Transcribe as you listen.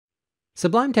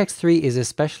Sublime Text 3 is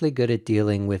especially good at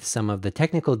dealing with some of the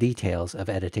technical details of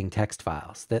editing text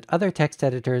files that other text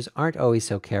editors aren't always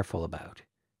so careful about.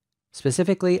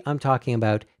 Specifically, I'm talking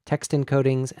about text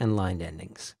encodings and line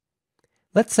endings.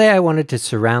 Let's say I wanted to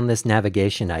surround this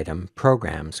navigation item,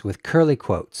 Programs, with curly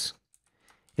quotes.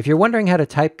 If you're wondering how to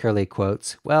type curly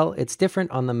quotes, well, it's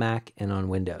different on the Mac and on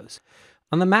Windows.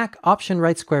 On the Mac, Option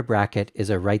right square bracket is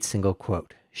a right single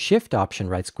quote. Shift Option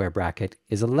right square bracket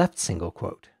is a left single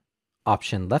quote.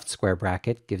 Option left square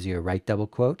bracket gives you a right double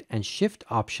quote, and Shift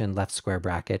Option left square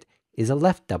bracket is a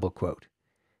left double quote.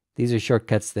 These are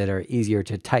shortcuts that are easier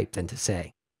to type than to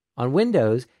say. On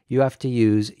Windows, you have to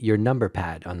use your number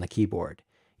pad on the keyboard.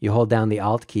 You hold down the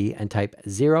Alt key and type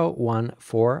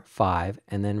 0145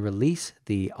 and then release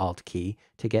the Alt key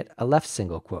to get a left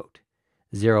single quote.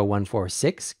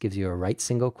 0146 gives you a right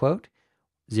single quote.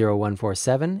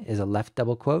 0147 is a left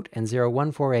double quote, and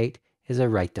 0148 is a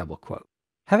right double quote.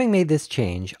 Having made this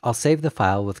change, I'll save the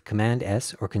file with Command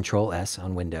S or Control S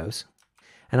on Windows,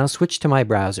 and I'll switch to my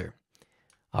browser.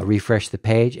 I'll refresh the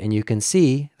page and you can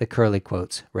see the curly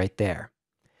quotes right there.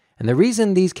 And the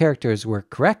reason these characters work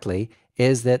correctly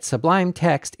is that Sublime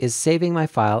Text is saving my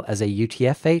file as a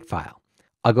UTF-8 file.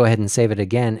 I'll go ahead and save it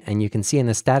again, and you can see in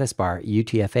the status bar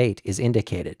UTF-8 is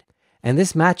indicated. And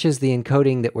this matches the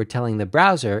encoding that we're telling the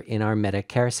browser in our meta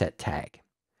charset tag.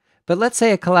 But let's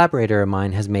say a collaborator of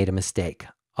mine has made a mistake.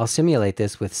 I'll simulate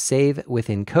this with Save with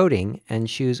Encoding and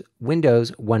choose Windows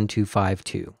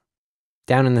 1252.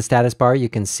 Down in the status bar, you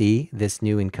can see this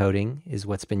new encoding is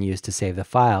what's been used to save the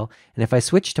file. And if I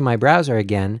switch to my browser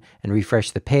again and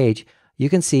refresh the page, you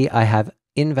can see I have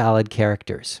invalid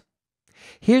characters.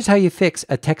 Here's how you fix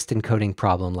a text encoding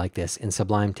problem like this in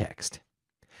Sublime Text.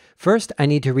 First, I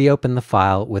need to reopen the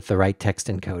file with the right text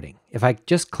encoding. If I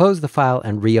just close the file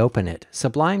and reopen it,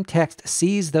 Sublime Text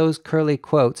sees those curly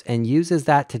quotes and uses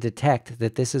that to detect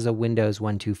that this is a Windows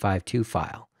 1252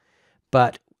 file.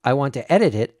 But I want to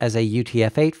edit it as a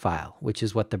UTF-8 file, which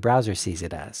is what the browser sees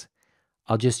it as.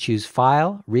 I'll just choose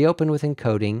File, Reopen with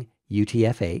Encoding,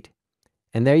 UTF-8,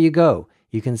 and there you go.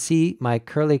 You can see my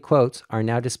curly quotes are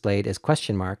now displayed as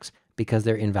question marks because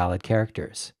they're invalid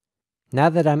characters. Now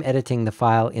that I'm editing the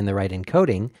file in the right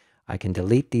encoding, I can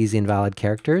delete these invalid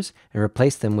characters and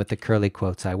replace them with the curly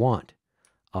quotes I want.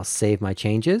 I'll save my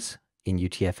changes in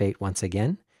UTF-8 once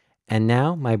again, and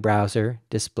now my browser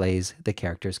displays the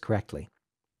characters correctly.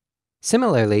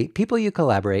 Similarly, people you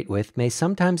collaborate with may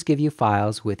sometimes give you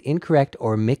files with incorrect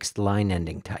or mixed line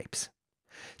ending types.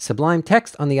 Sublime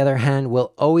Text, on the other hand,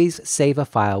 will always save a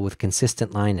file with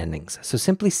consistent line endings, so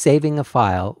simply saving a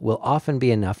file will often be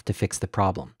enough to fix the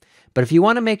problem. But if you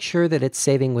want to make sure that it's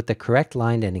saving with the correct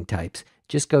line ending types,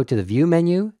 just go to the View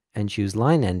menu and choose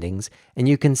Line Endings, and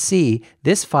you can see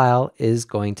this file is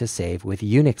going to save with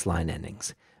Unix line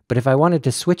endings. But if I wanted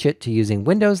to switch it to using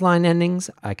Windows line endings,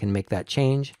 I can make that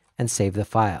change and save the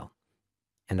file.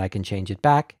 And I can change it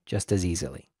back just as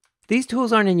easily. These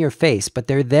tools aren't in your face, but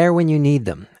they're there when you need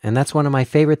them, and that's one of my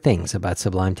favorite things about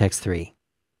Sublime Text 3.